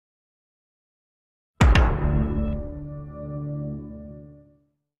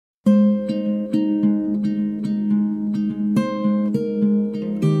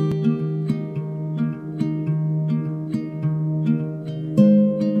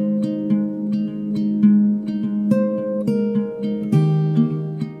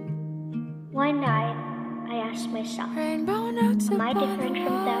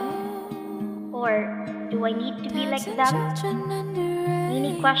them?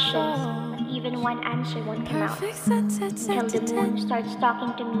 Many questions, but even one answer won't come out. Until the moon starts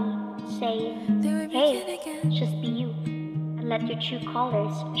talking to me, saying, hey, just be you, and let your true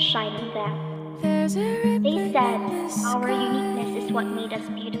colors shine on them. They said our uniqueness is what made us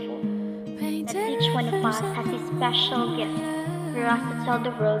beautiful, that each one of us has a special gift for us to tell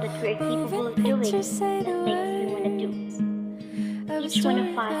the world that we're capable of doing the things we want to do. Each one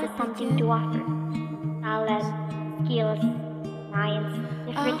of us has something to offer: talent, skills, minds,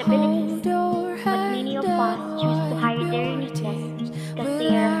 different abilities. But many of us choose to hide their uniqueness because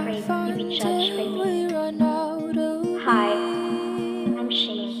they are afraid to be judged by me. Hi, I'm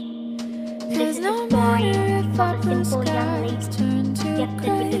Shane. This is a story about a simple young lady,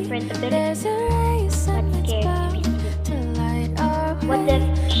 gifted with different abilities, but scared to be seen. What if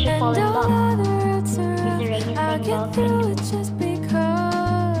she falls in love? Is there anything love can do?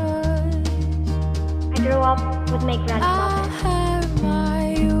 I grew up with my grandmother.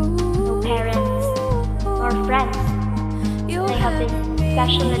 No parents or friends. They have this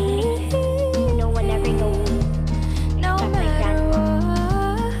special ability no one ever knows except my grandma.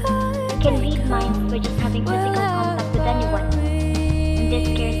 I can read minds by just having physical contact with anyone. And this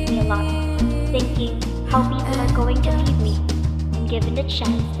scares me a lot, thinking how people are going to leave me and given the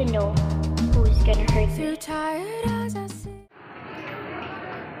chance to know who's gonna hurt me.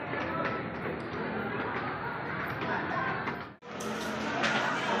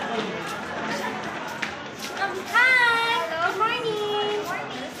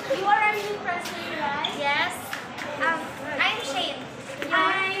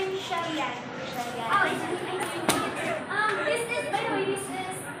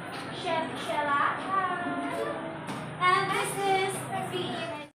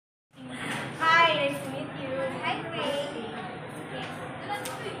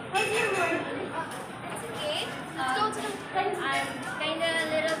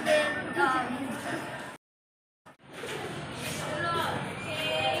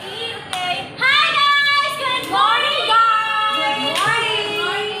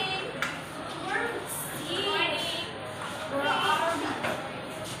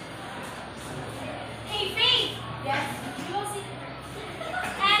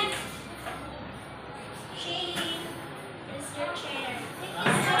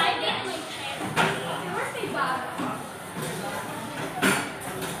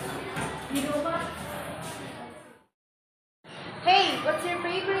 What's your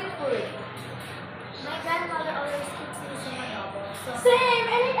favorite food? My grandmother always cooks me some adobo. Same,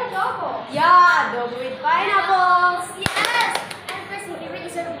 I like adobo. Yeah, adobo with pineapples. Yes! And of course, my favorite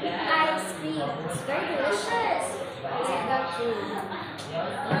is a big ice cream. It's very delicious. I like that too.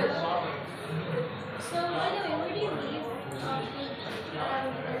 So, by the way, where do you live?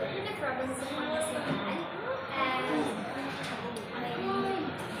 In the province of Pangasinan. And, oh my God,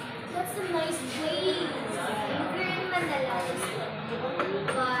 that's a nice place. We're in Manila,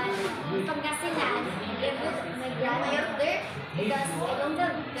 but in Pangasinan, I live with my grandmother because I don't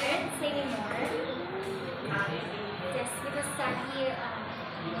have parents anymore. Just because sadly,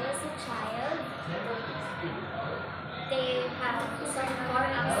 when I was a child, they have some car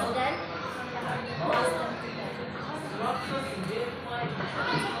accident and lost them to them.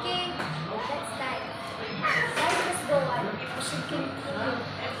 It's okay, that's life. Life must go on. We should continue.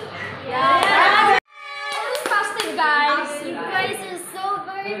 Yeah. Always fasting, guys. You guys are so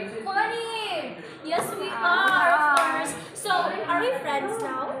very funny. Yes, we are, of course. So, are we friends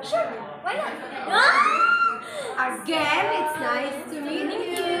now? Sure, why not? Again, it's nice to meet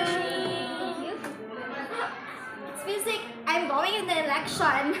you. It feels like I'm going in the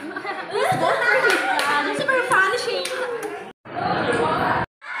election. Let's vote for him. It's super punishing.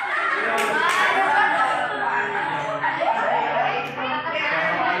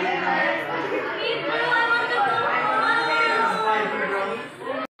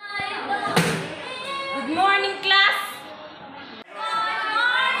 Good morning, class. Good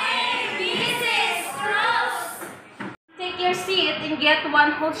morning, Mrs. Rose. Take your seat and get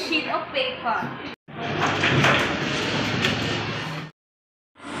one whole sheet of paper.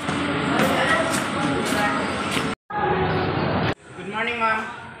 Good morning, ma'am.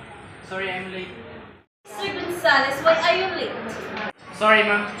 Sorry, I'm late. Sir Gonzales, why are you late? Sorry,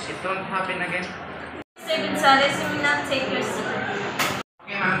 ma'am. It won't happen again. Sir Gonzales, you will not take your seat.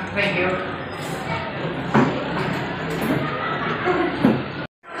 Okay, ma'am. Thank you.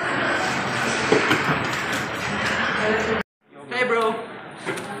 Hey, bro.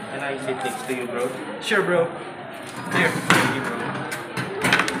 Can I sit next to you, bro? Sure, bro. Here. Thank you, bro.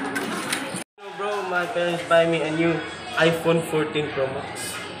 Bro, my parents buy me a new iPhone 14 Pro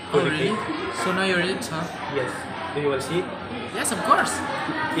Max. Oh really? So now you're rich, huh? Yes. Do you want to see it? Yes, of course.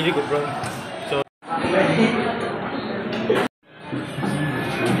 Really good, bro. So.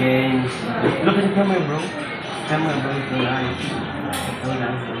 Okay. Look at the camera, bro. Camera, bro. So nice. So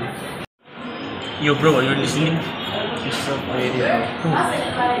nice, bro. Yo, bro, are you listening? It's so pretty.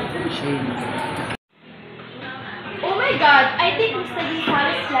 Shady. Oh my god, I think Mr.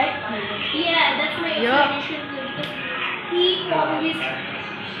 Gonzalez liked me. Yeah, that's my explanation too. Because he probably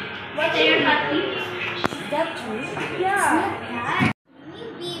stared at me. Is that true? Yeah.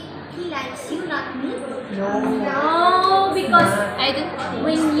 Maybe he likes you, not me. No, because I don't.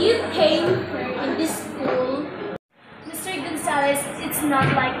 When you came in this school, Mr. Gonzalez, it's not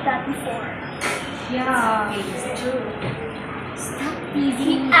like that before. yeah, it's true. Stop He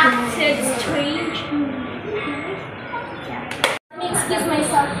teasing. acted strange. Let me excuse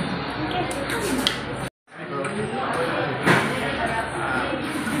myself.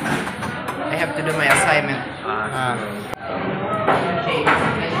 I have to do my assignment.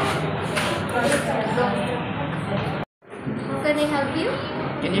 Can I help you?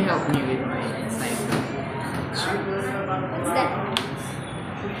 Can you help me with my assignment? What's that?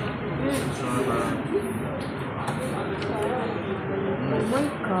 Oh my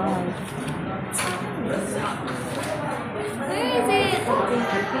god. Where is it?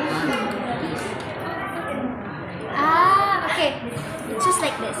 Ah, okay. It's just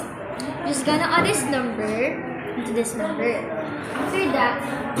like this. Just gonna add this number into this number. After that,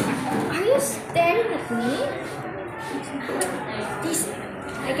 are you staring at me? Please,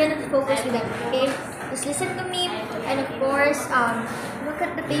 I cannot focus with that. Okay, just listen to me, and of course, look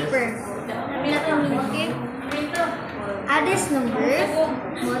at the paper. Not at me, okay? Add this number,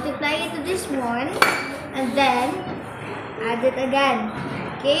 multiply it to this one, and then add it again.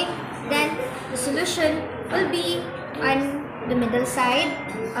 Okay? Then the solution will be on the middle side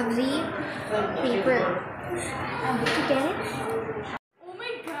of the paper. Did you get it? Oh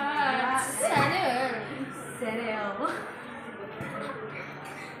my god. Settle.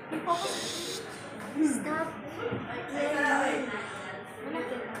 Stop.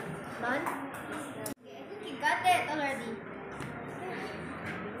 Done? Okay, I think you got it already.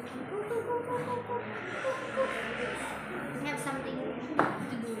 We have something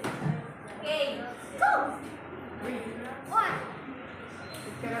to do. Okay, go! What? I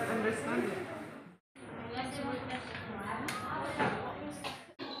cannot understand it.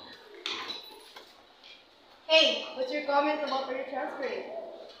 Hey, what's your comment about her transferring?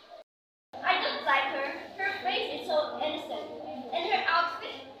 I don't like her. Her face is so innocent. And her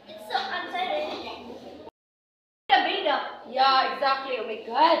outfit, it's so unsettling. Yeah, exactly. Oh my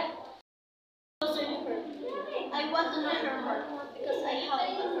god. I want to know her more because I have a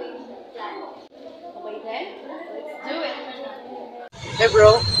great plan. Okay then, let's do it. Hey, bro.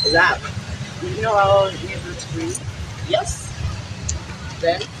 What's up? Did you know our neighbor screen? Yes.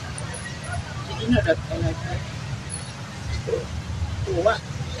 Then, did you know that I like her? Oh, what?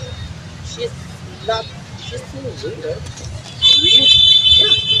 She's still weird. Weird?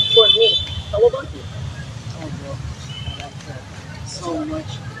 Yeah, for me. How about you? Oh, bro. I like her so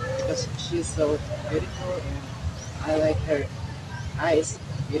much because she's so beautiful and I like her eyes.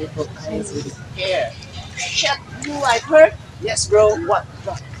 Beautiful eyes with hair. Shit, you like her? Yes, bro. What?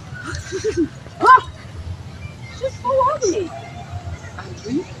 Huh? She's so ugly.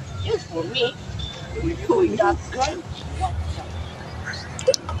 Ugly? Yes, for me. You're doing that girl? What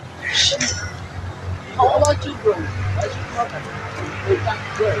the? Shit. How about you, bro? What's your problem with that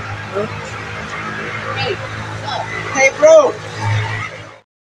girl? Huh? Hey, stop. Hey, bro.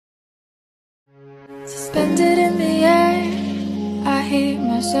 Suspended in the air, I hear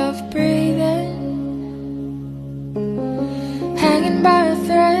myself breathing, hanging by a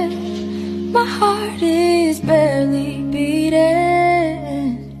thread. My heart is barely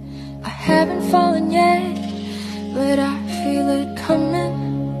beating. I haven't fallen yet, but I feel it coming.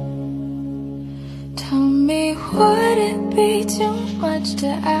 Tell me, would it be too much to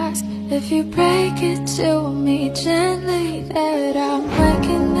ask if you break it to me gently that I'm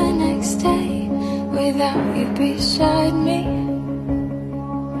waking the next day without you beside me?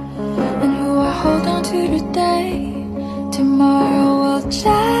 And who I hold on to today, tomorrow will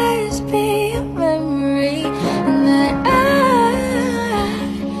just be a memory. And that I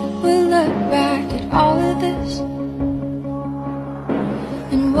will look back at all of this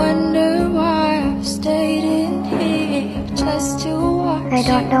and wonder why I've stayed in here just to watch. I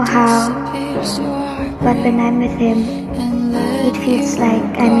don't know how, but when I'm with him, it feels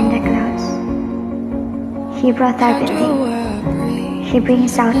like I'm in the clouds. He brought everything. He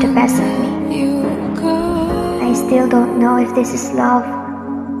brings out the best of me. I still don't know if this is love,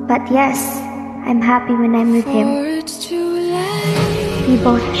 but yes, I'm happy when I'm with him. For it's too late. We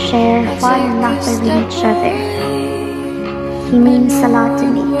both share I fun take and a laughter with step each other. away. He means But a lot to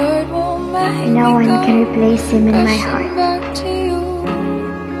no me. one word won't make No me one can go replace him in my rushing heart. back to you.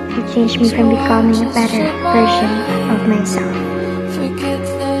 He changed me from So I becoming a just better shut my version of eyes. myself. Forget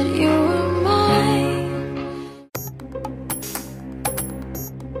that you were mine.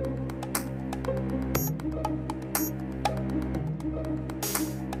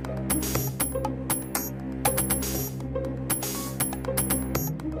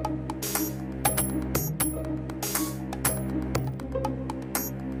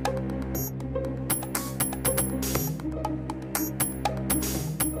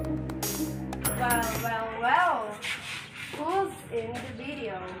 Well. Who's in the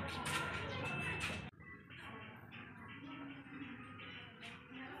video?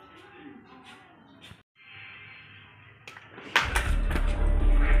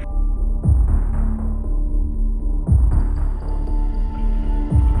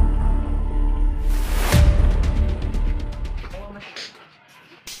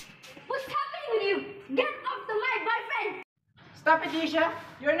 What's happening with you? Get off the my boyfriend! Stop it, Isha.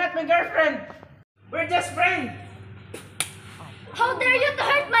 You're not my girlfriend. We're just friends. How dare you to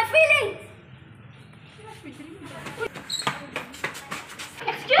hurt my feelings?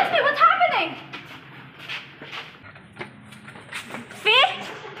 Excuse me, what's happening? Fee?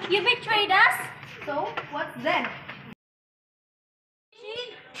 You betrayed us? So, what's then?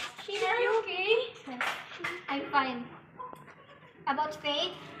 Sheena, are you okay? I'm fine. About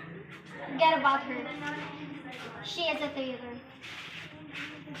Faith, forget about her. She is a traitor.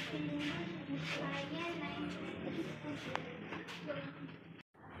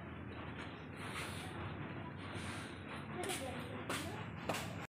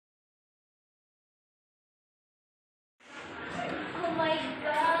 Oh my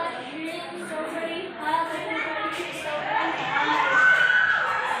god, I'm so very hot.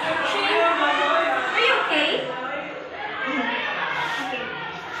 Are you okay? Okay.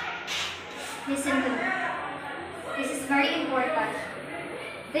 Listen to me. This is very important.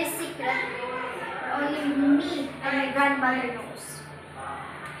 This secret only me and my grandmother knows.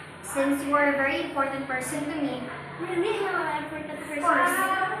 Since you are a very important person to me, really an important person. Of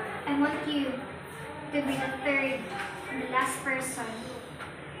course, I want you to be the third and the last person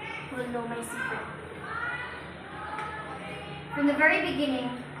who will know my secret. From the very beginning,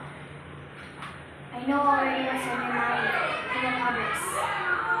 I know already what's on your mind and your others.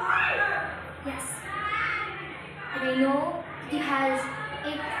 Yes. And I know he has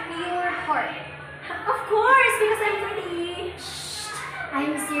a pure heart. Of course, because I'm pretty. Shh.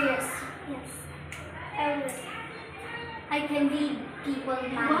 I'm serious. Yes. I will. I can read people's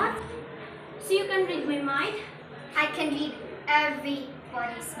mind. What? So you can read my mind? I can read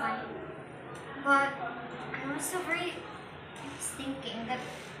everybody's mind. But I'm also very thinking that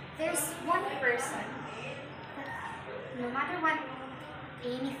there's one person that no matter what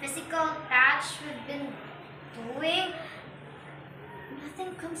any physical touch we've been doing,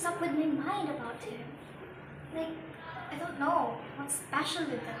 nothing comes up with my mind about him. Like, I don't know what's special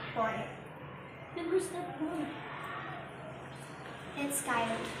with that boy. Then who's that boy? It's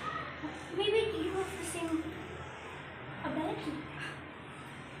Kyle. Maybe you have the same ability.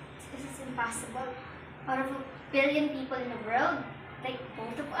 This is impossible. Out of a billion people in the world, like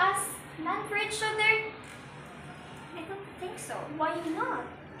both of us, not for each other? I don't think so. Why not?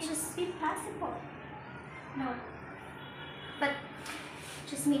 Just be possible. No. But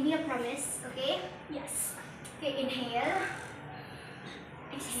just make me a promise, okay? Yes. Okay, inhale.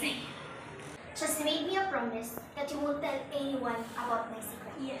 Exhale. Just make me a promise that you won't tell anyone about my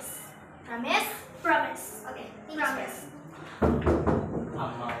secret. Yes. Promise? Promise. Okay. Promise.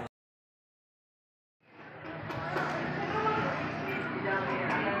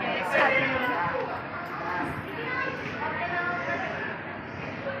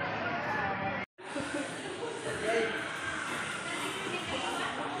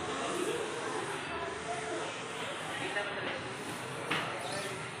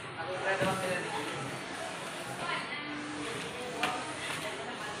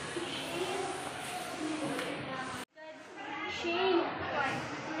 Shane,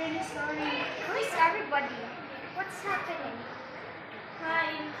 I'm really sorry. Who is everybody? What's happening?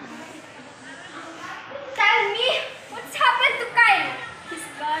 Hi.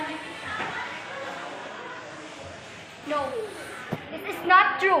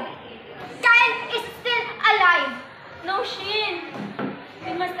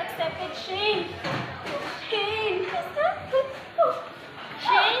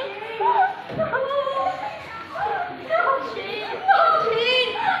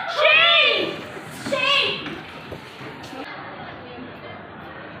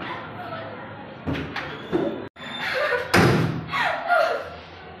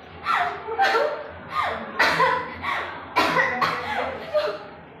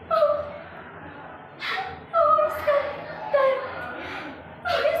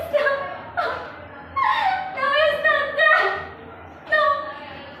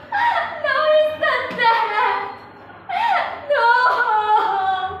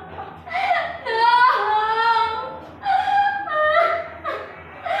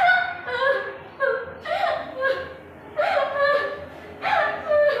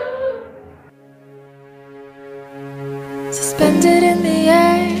 Suspended in the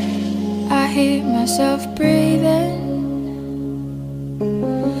air, I hear myself breathing,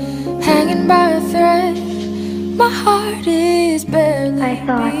 hanging by a thread. My heart is barely I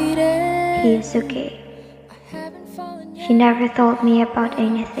thought beating. he is okay. She never told me about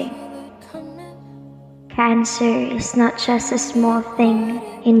anything. Cancer is not just a small thing,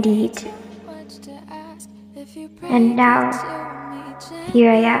 indeed. And now,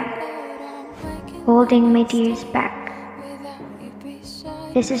 here I am, holding my tears back.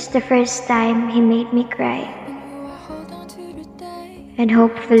 This is the first time he made me cry, and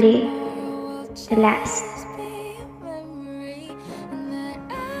hopefully the last.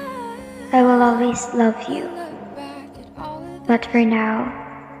 I will always love you, but for now,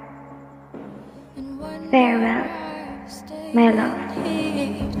 farewell, my love.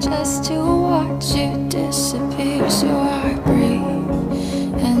 Just to watch you disappear, so I breathe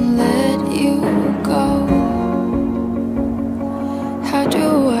and let you go. How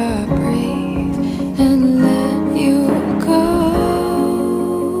do I breathe and let you go?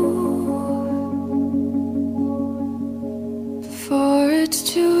 Before it's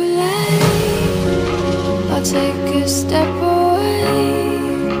too late, I'll take a step away.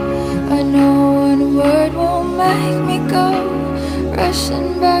 I know one word won't make me go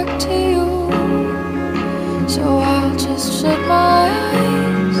rushing back to you. So I'll just shut my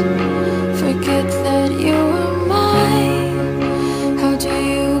eyes, forget that you were mine. How do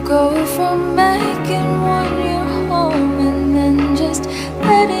you go from making one your home and then just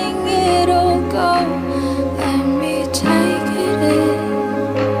letting it all go? Let me take it in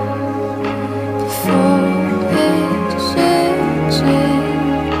before it changes.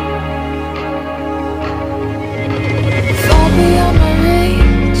 Far beyond my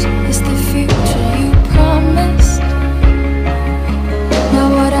reach is the future you promised. Now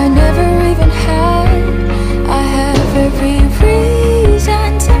what I never even had, I have every reason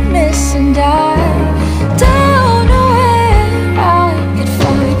to miss, and I don't know where I could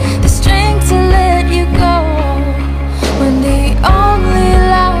find the strength to let you go, when the only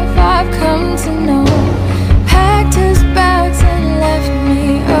life I've come to know packed his bags and left me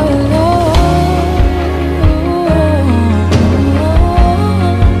alone.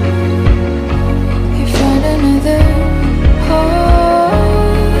 You found another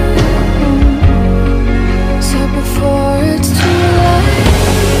home, so before it's too late,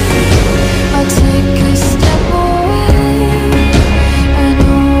 I'll take a step away. I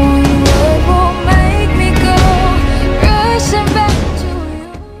know one word won't make me go rushing back to you.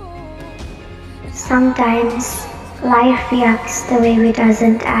 Sometimes life reacts the way we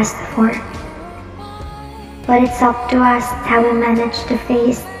doesn't ask for, but it's up to us how we manage to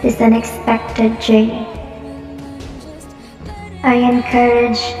face this unexpected journey. I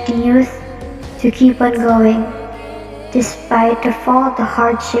encourage the youth to keep on going, despite of all the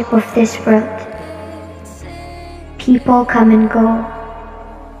hardship of this world. People come and go,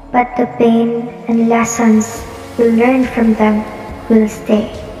 but the pain and lessons we learn from them will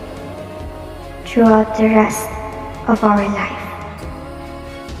stay throughout the rest of our life.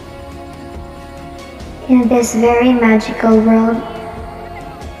 In this very magical world,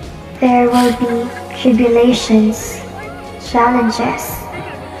 there will be tribulations, challenges,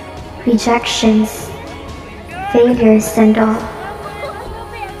 rejections, failures and all.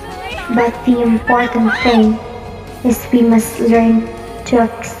 But the important thing is we must learn to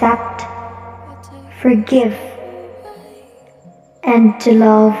accept, forgive, and to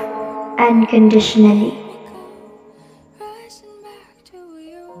love unconditionally.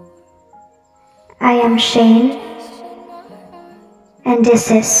 I am Shane, and this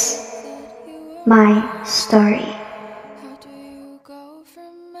is my story. How do you go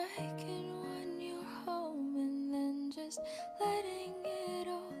from making one your home and then just letting it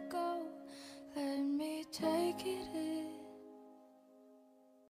all